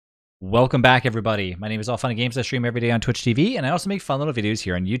Welcome back, everybody. My name is All Funny Games. I stream every day on Twitch TV, and I also make fun little videos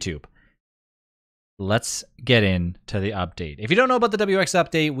here on YouTube. Let's get into the update. If you don't know about the WX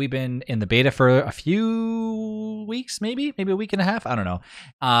update, we've been in the beta for a few weeks, maybe a week and a half. I don't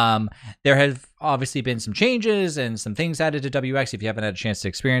know. There have obviously been some changes and some things added to WX. If you haven't had a chance to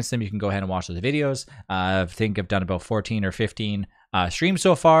experience them, you can go ahead and watch those videos. I think I've done about 14 or 15 streams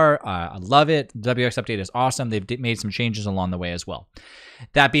so far. I love it. The WX update is awesome. They've made some changes along the way as well.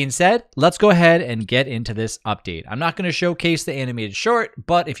 That being said, let's go ahead and get into this update. I'm not going to showcase the animated short,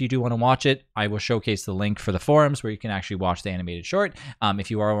 but if you do want to watch it, I will showcase the link for the forums where you can actually watch the animated short. If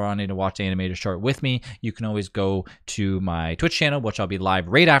you are wanting to watch the animated short with me, you can always go to my Twitch channel, which I'll be live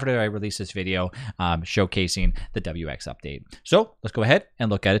right after I release this video, showcasing the WX update. So let's go ahead and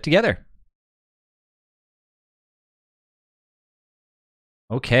look at it together.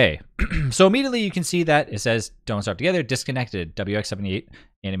 Okay, so immediately you can see that it says don't start together, disconnected, WX78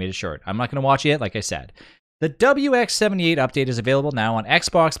 animated short. I'm not going to watch it yet, like I said. The WX78 update is available now on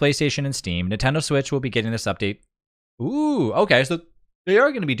Xbox, PlayStation, and Steam. Nintendo Switch will be getting this update. Ooh, okay, so they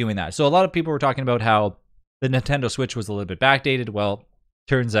are going to be doing that. So a lot of people were talking about how the Nintendo Switch was a little bit backdated. Well,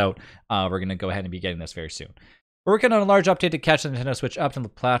 turns out we're going to go ahead and be getting this very soon. We're working on a large update to catch the Nintendo Switch up to the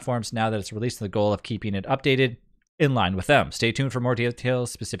platforms now that it's released with the goal of keeping it updated in line with them. Stay tuned for more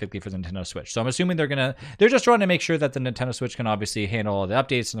details specifically for the Nintendo Switch. So I'm assuming they're just trying to make sure that the Nintendo Switch can obviously handle all the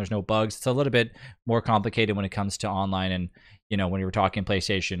updates and there's no bugs. It's a little bit more complicated when it comes to online and, you know, when you were talking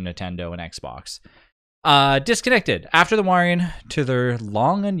PlayStation, Nintendo, and Xbox. Disconnected. After the wiring to their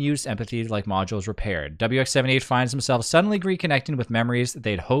long unused empathy-like modules repaired, WX78 finds themselves suddenly reconnecting with memories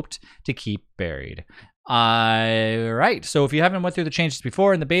they'd hoped to keep buried. Right, so if you haven't went through the changes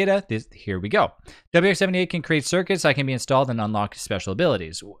before in the beta, here we go. WX78 can create circuits that can be installed and unlock special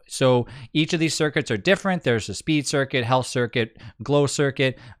abilities. So each of these circuits are different. There's a speed circuit, health circuit, glow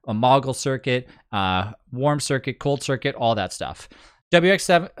circuit, a moggle circuit, warm circuit, cold circuit, all that stuff.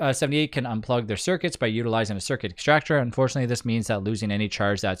 WX78 can unplug their circuits by utilizing a circuit extractor. Unfortunately, this means that losing any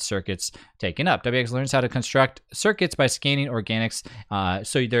charge that circuit's taken up. WX learns how to construct circuits by scanning organics.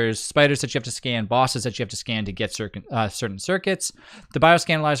 So there's spiders that you have to scan, bosses that you have to scan to get certain circuits. The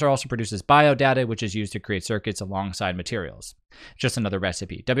bioscan analyzer also produces biodata, which is used to create circuits alongside materials. Just another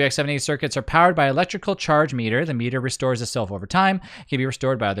recipe. WX78 circuits are powered by electrical charge meter. The meter restores itself over time. It can be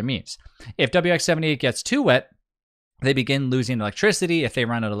restored by other means. If WX78 gets too wet, they begin losing electricity. If they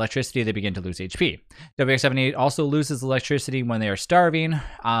run out of electricity, they begin to lose HP. WX78 also loses electricity when they are starving,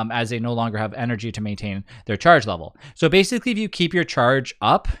 as they no longer have energy to maintain their charge level. So basically, if you keep your charge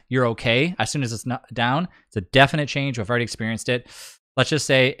up, you're okay. As soon as it's not down, it's a definite change. We've already experienced it. Let's just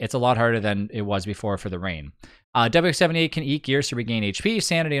say it's a lot harder than it was before for the rain. WX78 can eat gears to regain HP,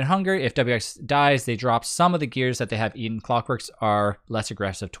 sanity, and hunger. If WX dies, they drop some of the gears that they have eaten. Clockworks are less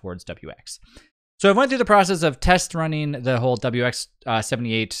aggressive towards WX. So I went through the process of test running the whole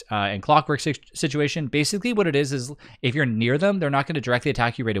WX78 and Clockwork situation. Basically what it is if you're near them, they're not going to directly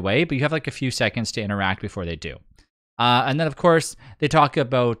attack you right away, but you have like a few seconds to interact before they do. And then, of course, they talk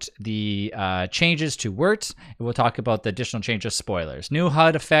about the changes to Wirt. We'll talk about the additional changes, spoilers. New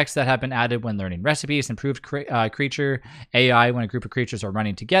HUD effects that have been added when learning recipes. Improved creature AI when a group of creatures are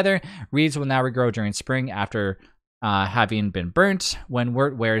running together. Reeds will now regrow during spring after having been burnt. When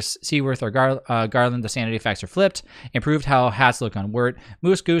Wirt wears Seaworth or Garland, the sanity effects are flipped. Improved how hats look on Wirt.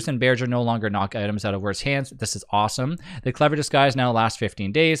 Moose, Goose, and Bearger no longer knock items out of Wirt's hands. This is awesome. The clever disguise now lasts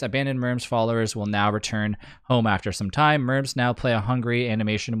 15 days. Abandoned Merms followers will now return home after some time. Merms now play a hungry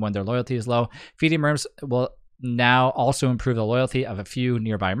animation when their loyalty is low. Feeding Merms will now also improve the loyalty of a few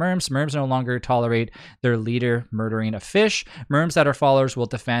nearby Merms. Merms no longer tolerate their leader murdering a fish. Merms that are followers will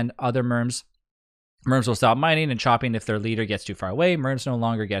defend other Merms. Merms will stop mining and chopping if their leader gets too far away. Merms no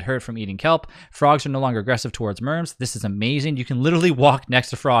longer get hurt from eating kelp. Frogs are no longer aggressive towards Merms. This is amazing. You can literally walk next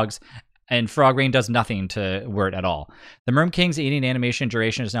to frogs, and Frog Rain does nothing to Wirt at all. The Merm King's eating animation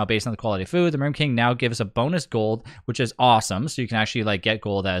duration is now based on the quality of food. The Merm King now gives a bonus gold, which is awesome. So you can actually like get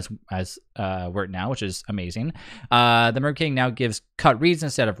gold as Wirt now, which is amazing. The Merm King now gives cut reeds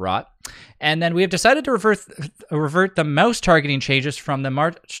instead of rot. And then we have decided to revert the mouse targeting changes from the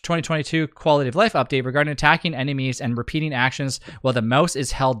March 2022 Quality of Life update regarding attacking enemies and repeating actions while the mouse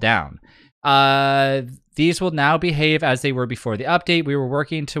is held down. These will now behave as they were before the update. We were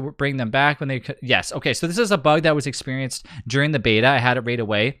working to bring them back when they could. Yes. Okay. So this is a bug that was experienced during the beta. I had it right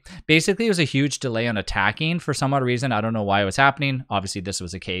away. Basically, it was a huge delay on attacking for some odd reason. I don't know why it was happening. Obviously, this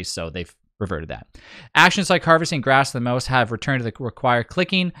was the case. So they've reverted that. Actions like harvesting grass with the mouse have returned to the required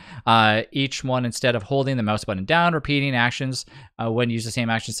clicking, each one instead of holding the mouse button down. Repeating actions when used the same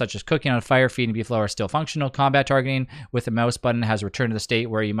actions such as cooking on fire, feeding beef are still functional. Combat targeting with the mouse button has returned to the state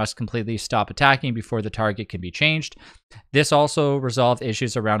where you must completely stop attacking before the target can be changed. This also resolved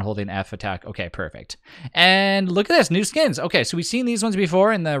issues around holding F attack. Okay, perfect. And look at this, new skins. Okay, so we've seen these ones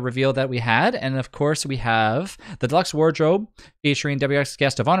before in the reveal that we had. And of course, we have the Deluxe Wardrobe featuring WX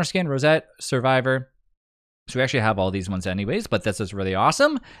Guest of Honor skin, Rosette, Survivor. So we actually have all these ones anyways, but this is really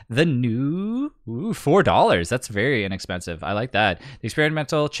awesome. The new $4. That's very inexpensive. I like that. The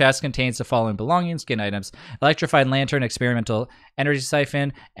experimental chest contains the following belongings: skin items, electrified lantern, experimental energy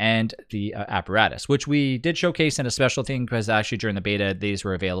siphon, and the apparatus, which we did showcase in a special thing because actually during the beta, these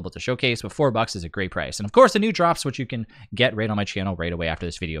were available to showcase, but $4 is a great price. And of course, the new drops, which you can get right on my channel right away after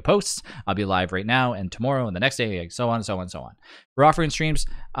this video posts. I'll be live right now and tomorrow and the next day, so on, so on, so on. We're offering streams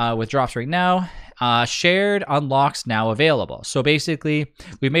with drops right now. Shared unlocks now available. So basically,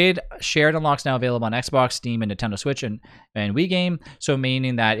 we made shared unlocks now available on Xbox, Steam, and Nintendo Switch and Wii Game. So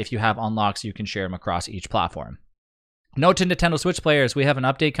meaning that if you have unlocks, you can share them across each platform. Note to Nintendo Switch players, we have an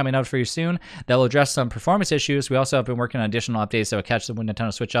update coming out for you soon that will address some performance issues. We also have been working on additional updates that will catch the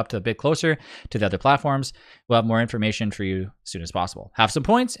Nintendo Switch up to a bit closer to the other platforms. We'll have more information for you as soon as possible. Have some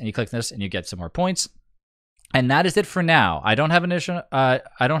points, and you click this, and you get some more points. And that is it for now. I don't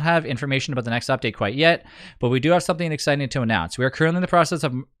have information about the next update quite yet, but we do have something exciting to announce. We are currently in the process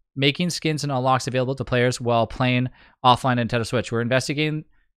of making skins and unlocks available to players while playing offline on Nintendo Switch. We're investigating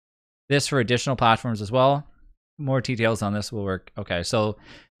this for additional platforms as well. More details on this will work. Okay, so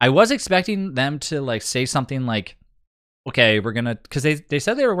I was expecting them to like say something like, okay, we're gonna, because they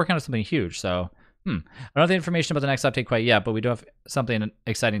said they were working on something huge. So I don't have the information about the next update quite yet, but we do have something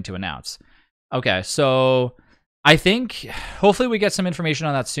exciting to announce. Okay, so I think hopefully we get some information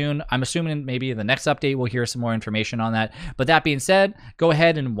on that soon. I'm assuming maybe in the next update we'll hear some more information on that. But that being said, go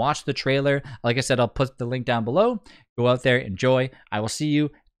ahead and watch the trailer. Like I said, I'll put the link down below. Go out there, enjoy. I will see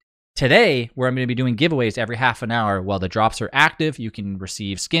you today, where I'm going to be doing giveaways every half an hour while the drops are active. You can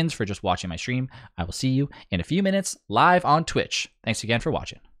receive skins for just watching my stream. I will see you in a few minutes live on Twitch. Thanks again for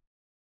watching.